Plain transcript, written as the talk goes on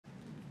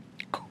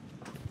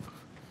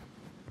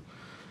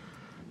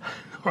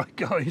Right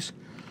guys,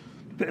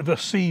 bit of a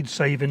seed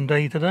saving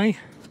day today.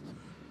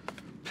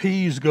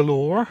 Peas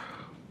galore.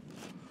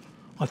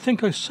 I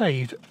think I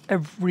saved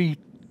every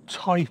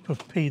type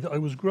of pea that I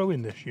was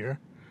growing this year.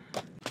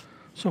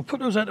 So I'll put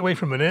those out of the way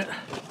for a minute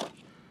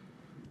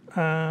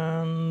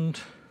and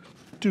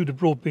do the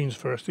broad beans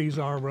first. These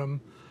are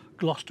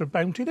Gloster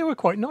Bounty. They were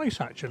quite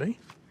nice actually.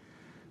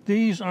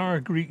 These are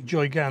Greek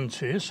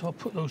gigantes, so I'll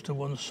put those to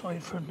one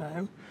side for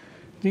now.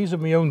 These are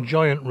my own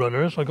giant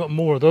runners. I've got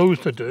more of those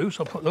to do,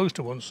 so I'll put those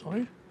to one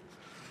side.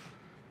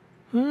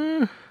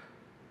 Yeah,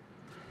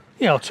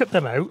 I'll tip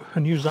them out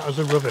and use that as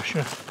a rubbish.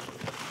 Yeah.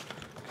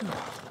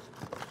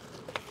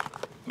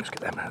 Let's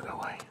get them out of the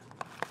way.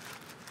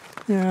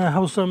 Yeah, I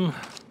was going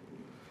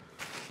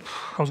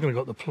to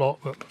go up the plot,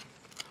 but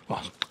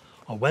well,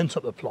 I went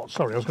up the plot.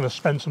 Sorry, I was going to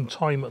spend some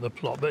time at the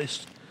plot, but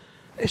it's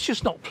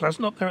just not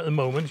pleasant up there at the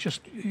moment. It's just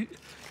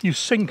you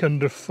sink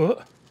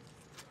underfoot.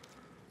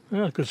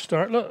 Yeah, good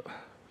start. Look,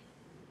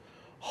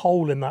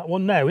 hole in that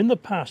one. Now, in the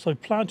past,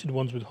 I've planted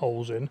ones with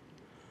holes in,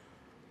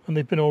 and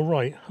they've been all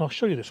right. I'll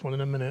show you this one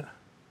in a minute.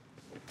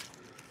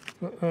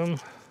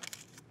 But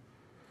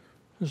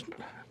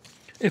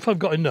if I've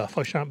got enough,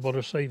 I shan't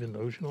bother saving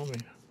those. You know what I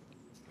mean?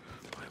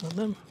 I want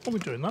them. What are we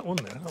doing? That one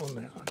there. That one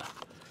there.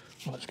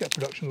 Right, let's get a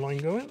production line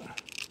going.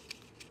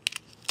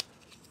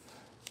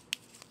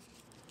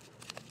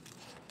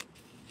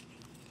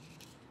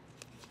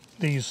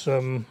 These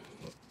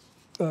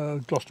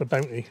Gloster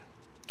Bounty.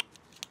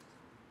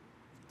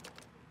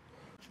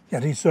 Yeah,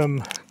 these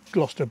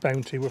Gloster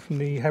Bounty were from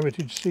the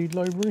Heritage Seed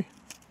Library.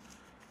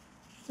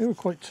 They were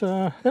quite,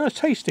 they were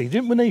tasty.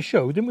 Didn't win a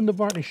show, didn't win the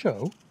Bartley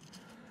show,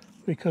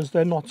 because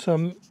they're not, I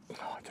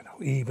don't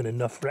know, even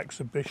enough for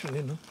exhibition,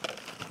 you know.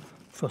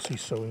 Fussy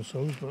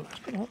so-and-sos, but let's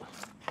put that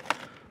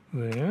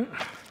there.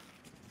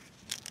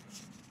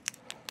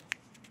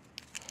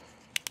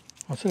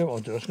 I'll tell you what I'll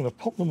do, I'm just going to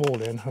pop them all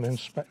in and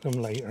inspect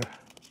them later.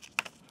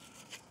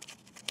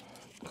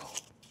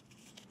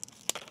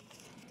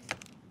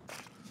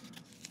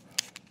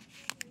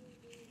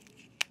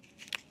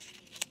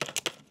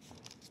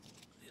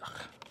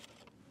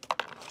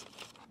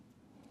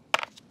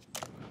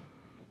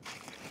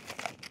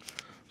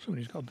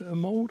 Somebody's got a bit of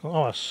mould.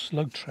 Oh, a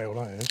slug trail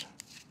that is.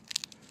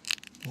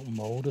 Not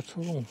mould at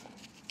all.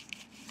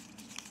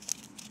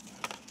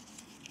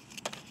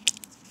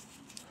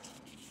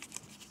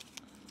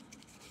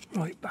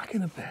 Right, back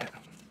in a bit.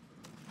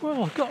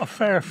 Well, I've got a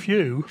fair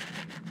few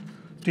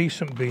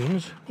decent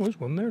beans. Oh, there's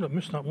one there, I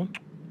missed that one.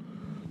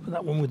 Put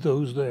that one with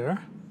those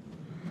there.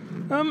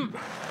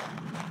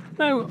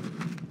 Now,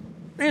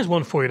 here's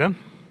one for you then.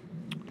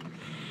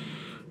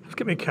 Let's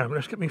get my camera,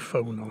 let's get my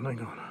phone on, hang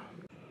on.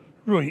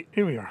 Right,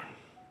 here we are.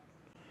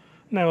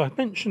 Now, I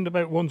mentioned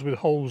about ones with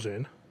holes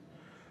in.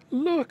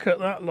 Look at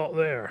that lot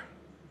there.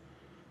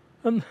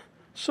 And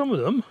some of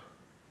them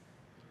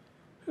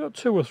got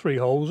 2 or 3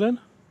 holes in.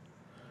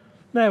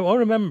 Now, I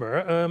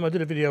remember, I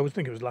did a video, I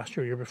think it was last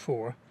year or year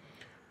before,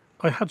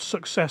 I had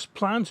success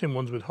planting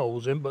ones with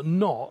holes in, but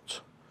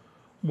not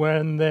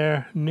when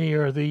they're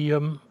near the,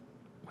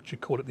 what you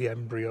call it, the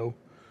embryo.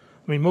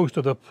 I mean, most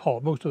of the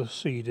pod, most of the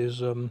seed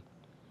is a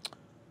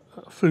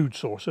food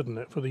source, isn't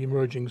it, for the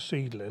emerging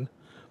seedling,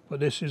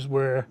 but this is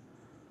where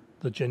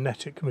the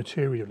genetic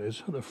material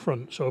is at the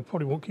front, so I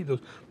probably won't keep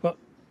those. But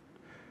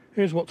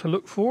here's what to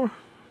look for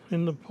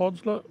in the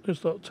pods. Look,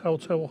 there's that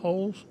telltale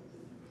holes.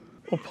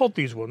 I'll pod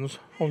these ones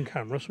on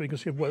camera so we can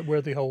see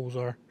where the holes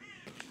are.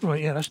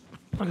 Right, yeah,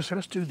 like I said,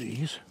 let's do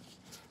these.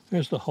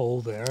 There's the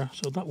hole there,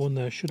 so that one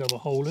there should have a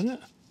hole in it.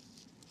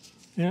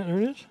 Yeah, there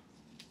it is.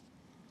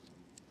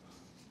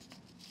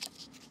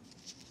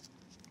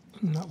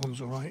 And that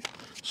one's all right.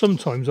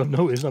 Sometimes I've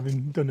noticed,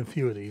 I've done a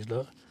few of these,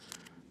 look,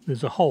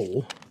 there's a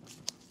hole,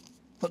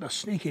 but the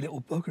sneaky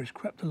little bugger's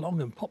crept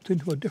along and popped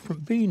into a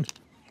different bean.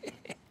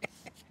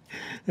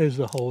 There's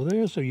the hole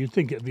there, so you'd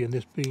think it'd be in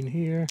this bean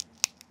here.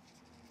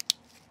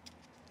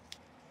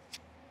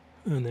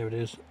 And there it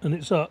is. And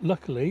it's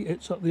luckily,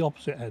 it's at the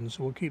opposite end,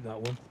 so we'll keep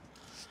that one.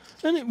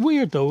 And it's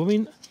weird though, I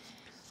mean,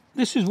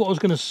 this is what I was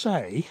going to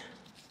say.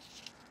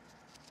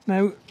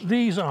 Now,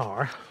 these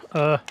are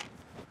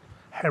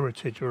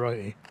heritage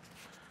variety.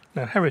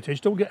 Now,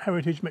 heritage, don't get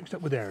heritage mixed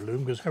up with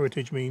heirloom, because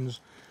heritage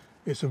means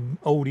it's an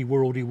oldie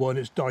worldy one,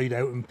 it's died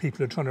out and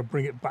people are trying to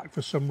bring it back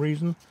for some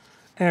reason.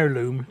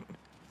 Heirloom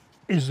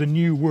is the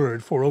new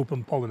word for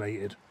open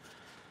pollinated.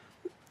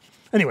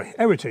 Anyway,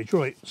 heritage,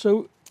 right,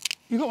 so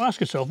you've got to ask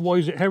yourself, why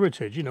is it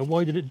heritage? You know,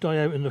 why did it die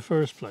out in the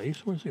first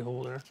place? Where's the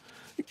hole there?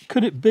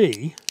 Could it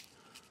be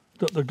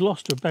that the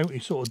Gloster Bounty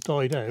sort of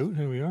died out?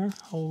 Here we are,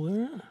 hole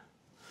there.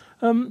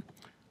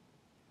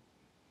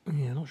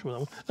 Yeah, not sure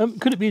about that one.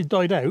 Could it be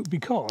died out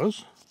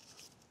because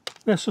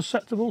they're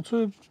susceptible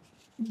to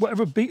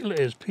whatever beetle it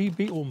is, pea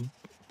beetle,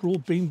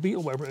 broad bean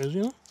beetle, whatever it is,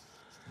 you know?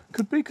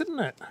 Could be, couldn't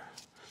it?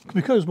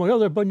 Because my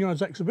other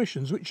Bunyards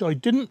exhibitions, which I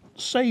didn't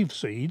save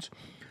seeds,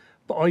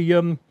 but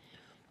I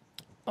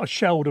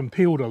shelled and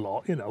peeled a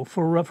lot, you know,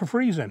 for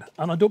freezing,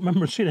 and I don't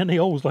remember seeing any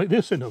holes like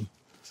this in them.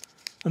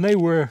 And they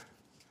were,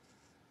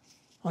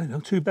 I don't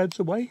know, 2 beds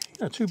away.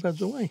 Yeah, 2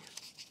 beds away.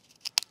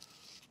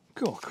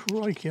 God,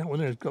 crikey, that one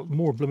there's got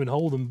more blooming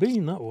hole than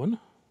bean, that one.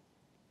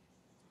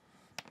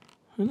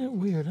 Isn't it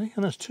weird, eh?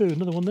 And that's two,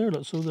 another one there,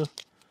 look, so the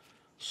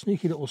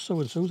sneaky little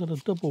so-and-so's had a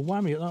double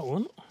whammy at that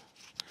one.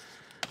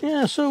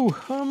 Yeah, so,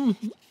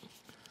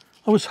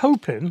 I was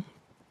hoping,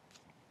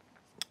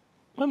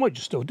 I might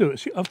just still do it.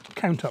 See, I'll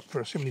count up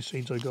first, see how many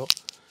seeds I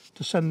got,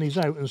 to send these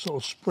out and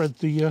sort of spread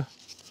the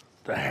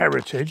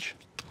heritage.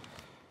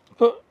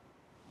 But,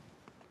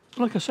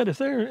 like I said, if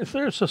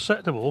they're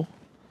susceptible,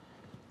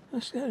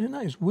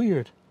 that is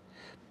weird.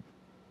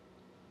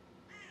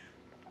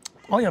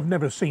 I have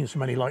never seen so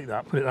many like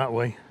that, put it that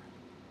way.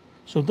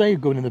 So they're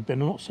going in the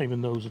bin. I'm not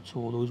saving those at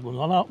all, those ones.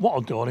 What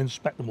I'll do, I'll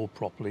inspect them all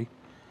properly.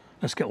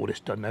 Let's get all this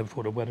done now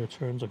before the weather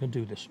turns. I can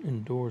do this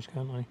indoors,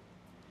 can't I?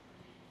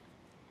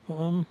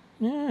 But,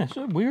 yeah, it's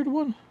a weird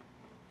one.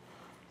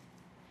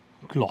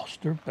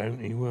 Gloster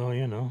Bounty, well,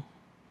 you know.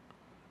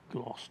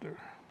 Gloucester.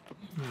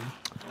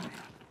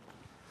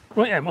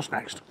 Right, yeah, what's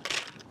next?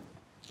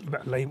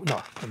 Better label.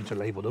 No, I need to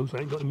label those. I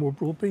ain't got any more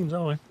broad beans,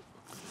 have I?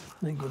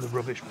 I ain't got the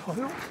rubbish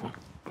pile.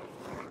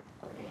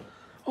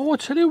 Oh, I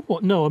tell you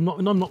what. No, I'm not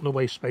in the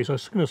waste space. I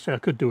was going to say I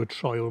could do a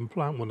trial and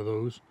plant one of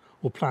those,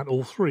 or plant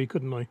all three,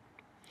 couldn't I?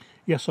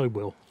 Yes, I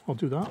will. I'll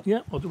do that.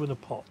 Yeah, I'll do it in a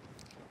pot.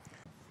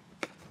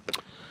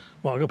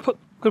 Well, I'm going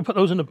to put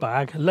those in a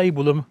bag,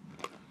 label them.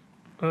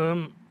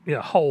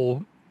 Yeah,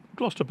 whole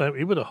Gloster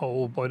Bounty with a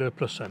hole by the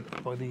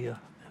placenta, by the.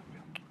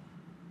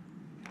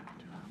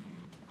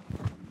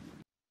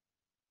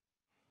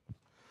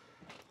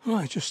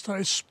 Right, just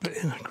started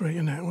splitting,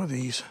 grating out with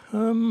these.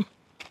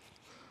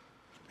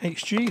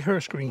 HG,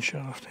 Hearst Green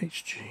Shaft,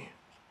 HG.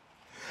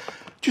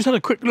 Just had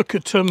a quick look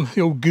at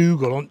the old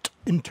Google on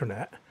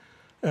internet,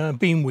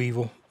 bean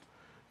weevil.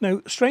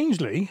 Now,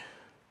 strangely,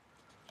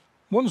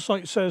 one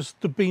site says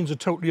the beans are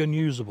totally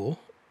unusable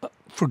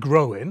for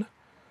growing,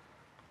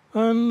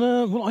 and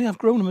well, I have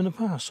grown them in the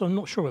past, so I'm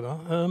not sure of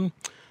that.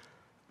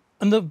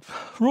 And the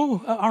Royal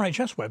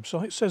RHS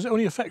website says it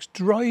only affects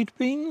dried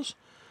beans,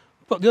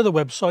 but the other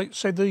website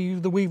said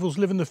the weevils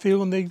live in the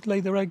field and they lay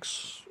their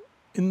eggs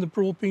in the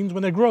broad beans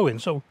when they're growing.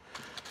 So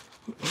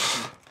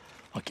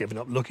I've given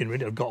up looking,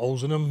 really. I've got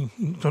holes in them.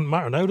 Doesn't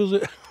matter now, does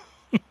it?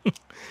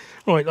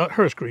 Right, that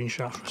Hearst Green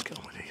Shaft. Let's get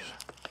on with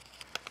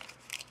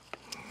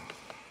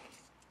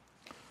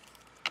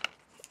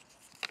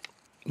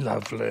these.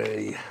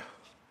 Lovely.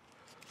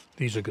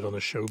 These are good on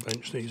a show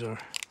bench, these are.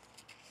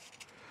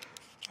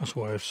 That's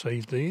why I've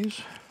saved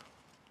these.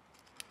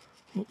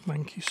 Look,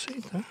 manky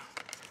seed there.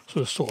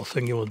 So the sort of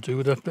thing you want to do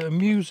with a bit of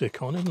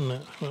music on, isn't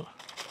it? Well,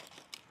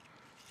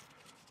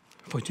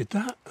 if I did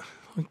that,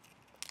 I'd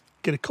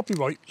get a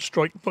copyright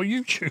strike by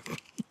YouTube.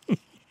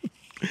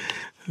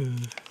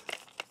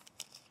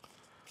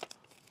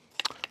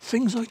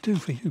 Things I do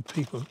for you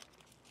people.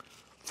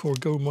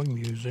 Forego my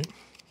music.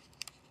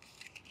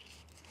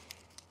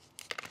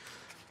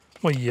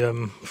 My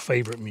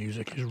favourite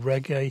music is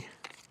reggae.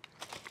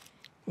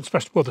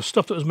 Especially, well, the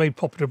stuff that was made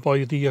popular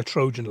by the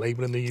Trojan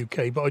label in the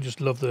UK, but I just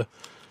love the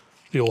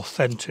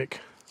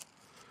authentic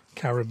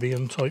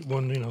Caribbean type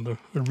one, you know, the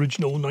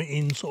original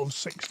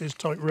 1960s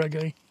type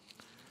reggae.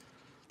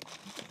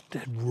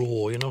 Dead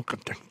raw, you know,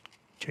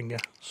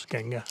 chinga,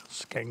 skenga,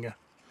 skenga,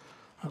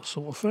 that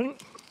sort of thing.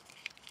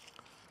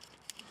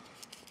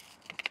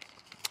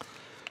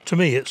 To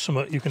me, it's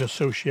something you can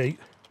associate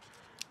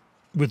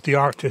with the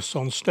artists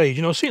on stage.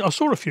 You know, I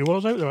saw a few while I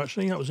was out there,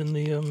 actually. That was in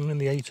the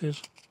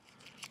 80s.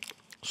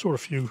 Saw a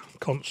few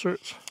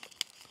concerts,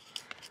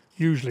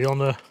 usually on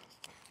a,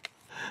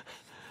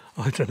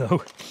 I don't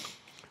know,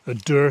 a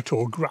dirt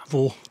or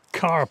gravel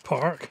car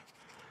park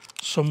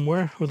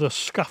somewhere with a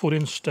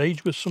scaffolding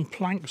stage with some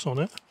planks on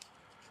it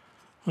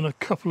and a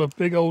couple of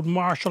big old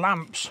Marshall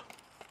amps,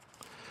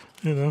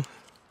 you know.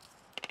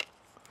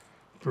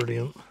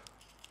 Brilliant.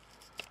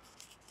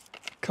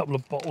 A couple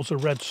of bottles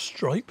of Red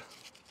Stripe,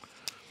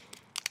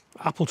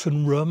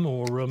 Appleton rum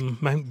or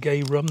Mount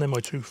Gay rum, they're my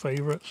two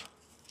favourites.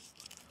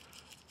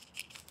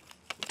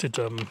 Did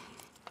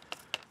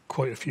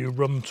quite a few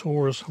rum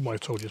tours. I might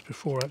have told you this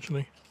before,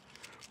 actually.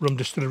 Rum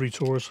distillery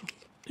tours.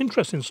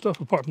 Interesting stuff,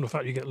 apart from the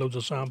fact you get loads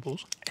of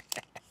samples.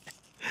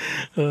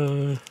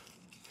 We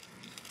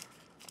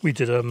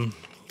did, I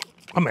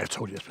may have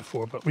told you this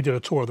before, but we did a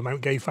tour of the Mount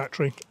Gay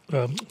factory,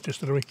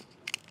 distillery.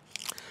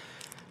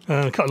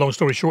 Cut a long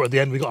story short, at the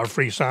end we got our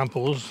free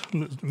samples.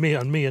 Me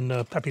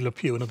and Pepe Le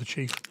Pew, another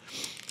chief.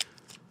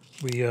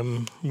 We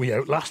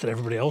outlasted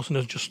everybody else, and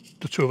there's just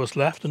the two of us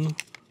left, and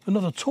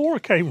another tour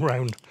came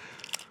round.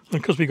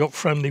 And because we got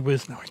friendly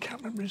with, now I can't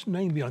remember his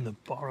name behind the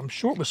bar, I'm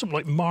sure it was something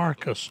like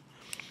Marcus.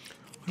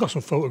 I got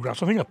some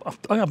photographs. I think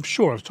I'm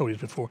sure I've told you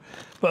this before.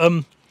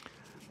 But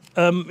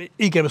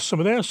he gave us some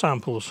of their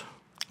samples.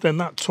 Then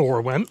that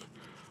tour went.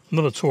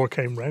 Another tour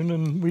came round,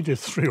 and we did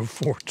 3 or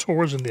 4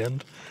 tours in the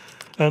end.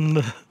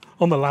 And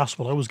on the last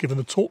one, I was given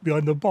a talk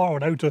behind the bar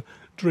on how to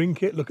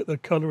drink it, look at the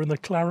colour and the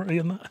clarity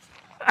and that.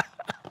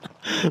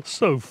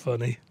 So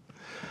funny.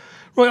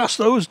 Right, that's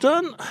those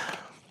done.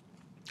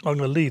 I'm going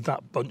to leave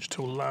that bunch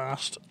till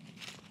last,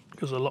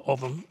 because a lot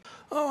of them.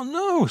 Oh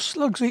no,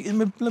 slugs eating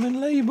my blooming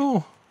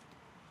label.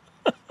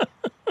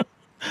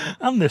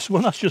 And this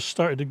one, that's just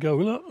started to go.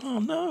 Look, oh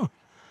no.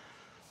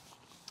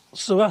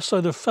 So that's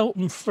either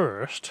Felton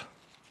first,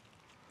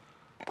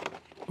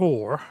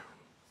 or,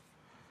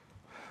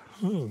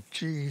 oh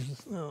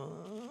jeez. Oh.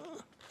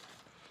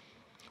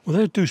 Well,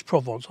 they're Douce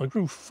Provence. I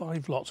grew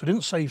 5 lots. I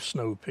didn't save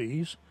snow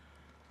peas.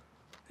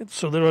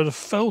 So they're either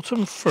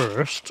Felton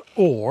first,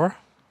 or,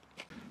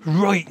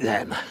 right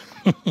then.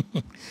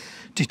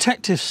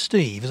 Detective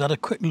Steve has had a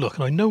quick look,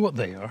 and I know what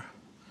they are.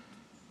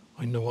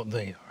 I know what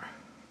they are.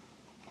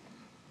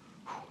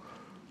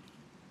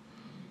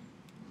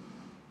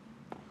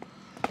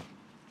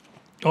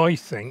 I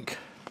think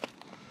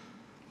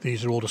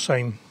these are all the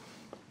same.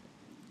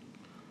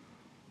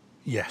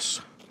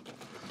 Yes.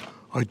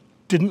 I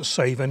didn't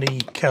save any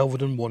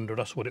Kelvin and Wonder,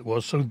 that's what it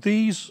was. So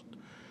these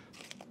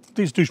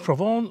Douce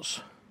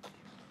Provence,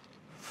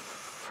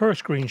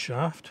 first green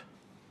shaft.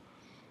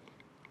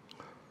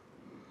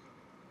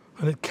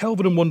 And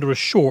Kelvin and Wonder are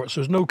short,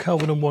 so there's no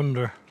Kelvin and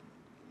Wonder.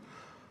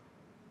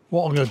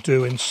 What I'm going to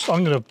do is, oh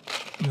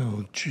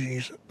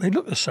jeez, they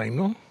look the same,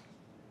 no?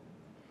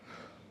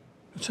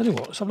 I'll tell you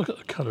what, let's have a look at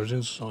the colours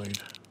inside.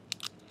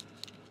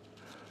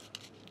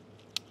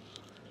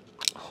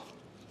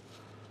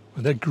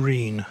 And they're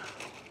green.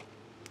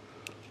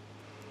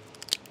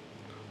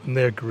 And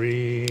they're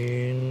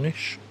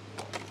greenish.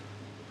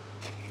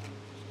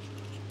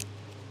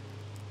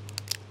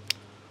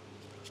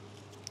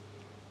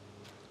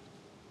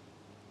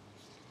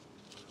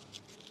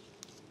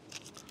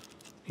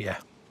 Yeah,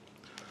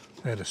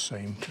 they're the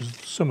same, because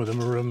some of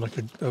them are like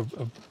a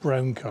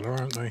brown colour,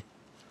 aren't they?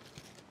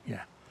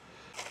 Yeah.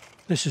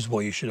 This is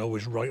why you should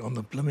always write on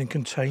the blooming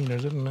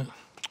containers, isn't it?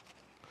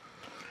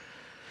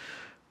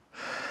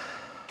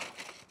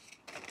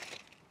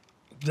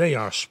 They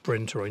are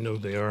Sprinter, I know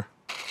they are.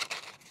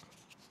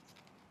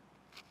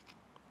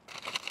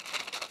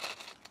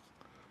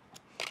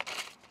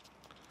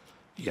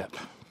 Yep.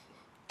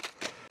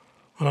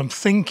 And I'm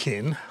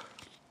thinking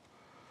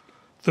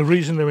the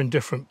reason they're in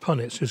different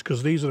punnets is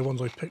because these are the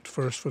ones I picked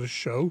first for the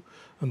show,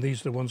 and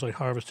these are the ones I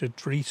harvested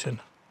for eating.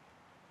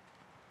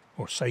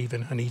 Or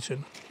saving and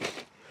eating.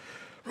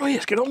 Right,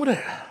 let's get on with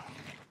it.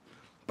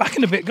 Back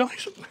in a bit,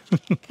 guys.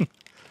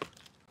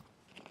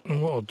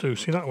 And what I'll do,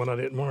 see that one I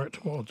didn't mark.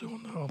 What I'll do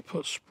on that, I'll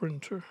put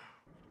Sprinter.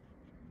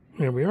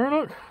 Here we are,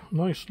 look.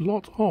 Nice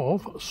lot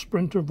of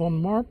Sprinter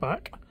von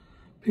Marbach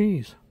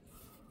peas.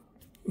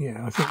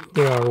 Yeah, I think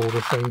they are all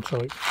the same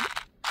type.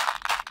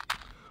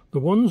 The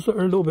ones that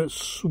are a little bit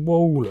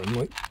swollen,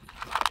 like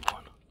that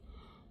one, a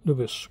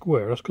little bit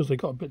square, that's because they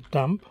got a bit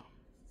damp.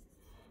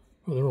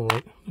 But they're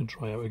alright, they'll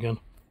dry out again.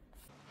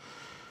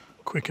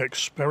 Quick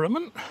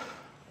experiment.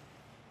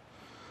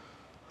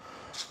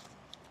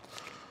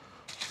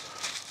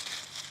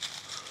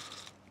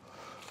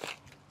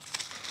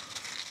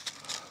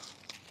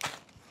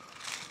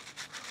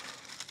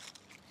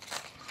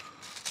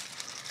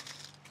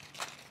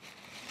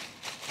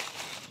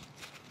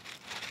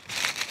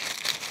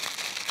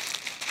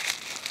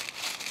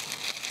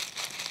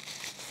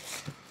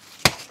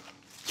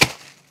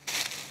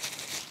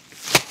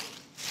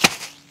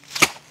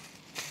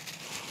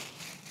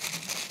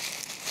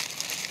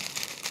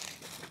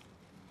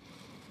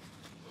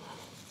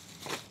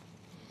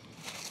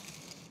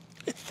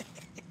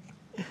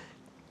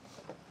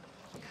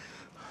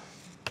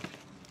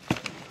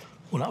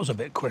 Well, that was a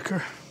bit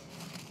quicker.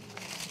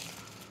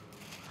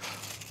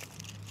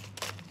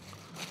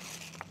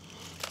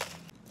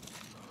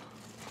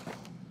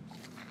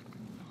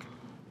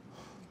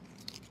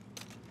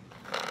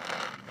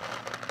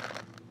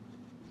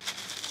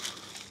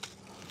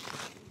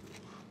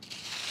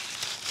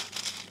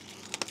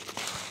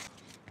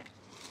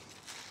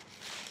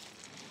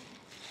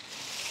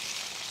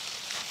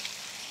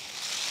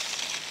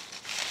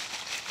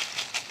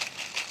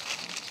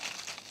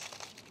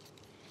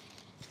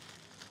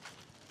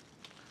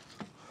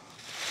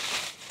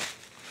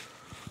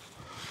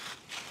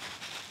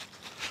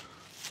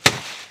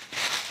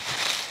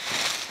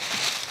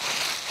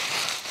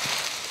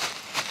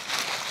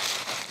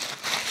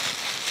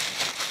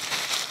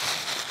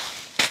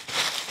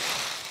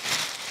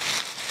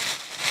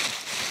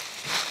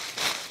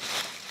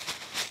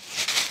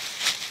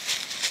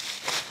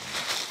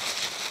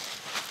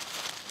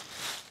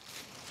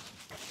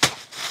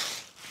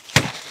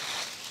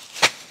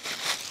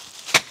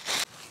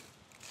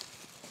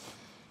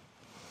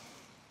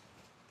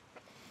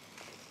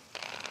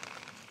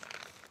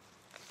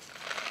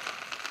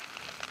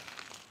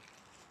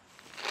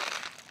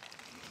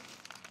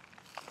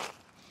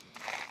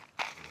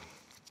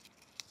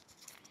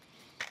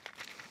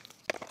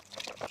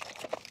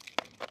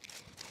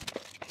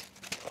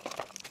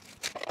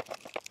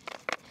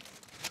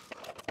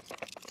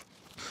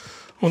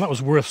 Well, that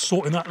was worth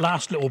sorting that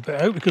last little bit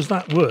out, because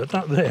that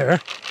there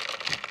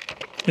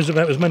is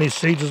about as many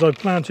seeds as I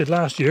planted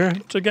last year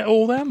to get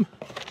all them.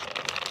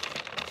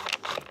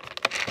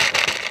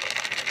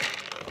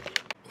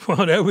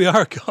 Well, there we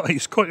are,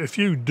 guys. Quite a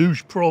few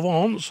Douce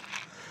Provence.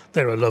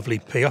 They're a lovely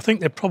pea. I think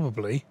they're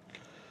probably,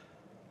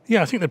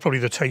 yeah, I think they're probably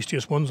the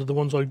tastiest ones of the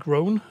ones I've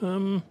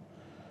grown.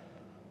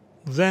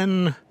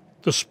 Then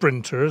the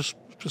Sprinters,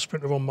 the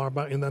Sprinter von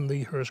Marbach, and then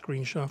the Hearst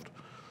Green Shaft.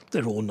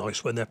 They're all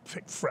nice when they're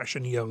fresh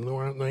and young, though,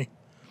 aren't they?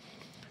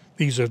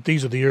 These are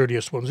the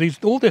earliest ones.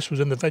 All this was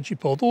in the veggie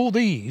pod. All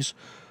these,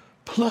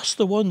 plus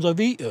the ones I've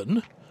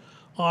eaten,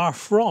 are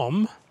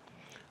from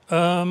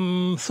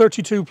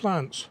 32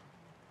 plants.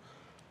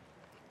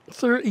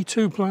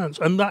 32 plants,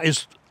 and that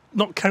is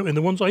not counting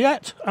the ones I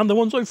ate and the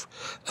ones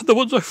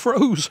I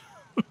froze.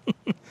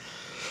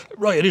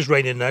 Right, it is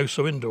raining now,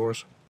 so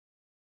indoors.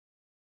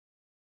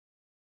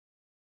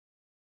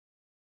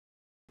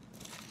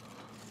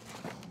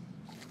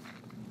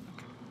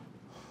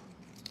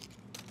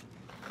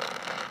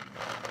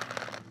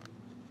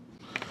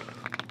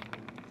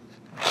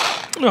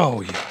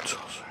 Oh yeah.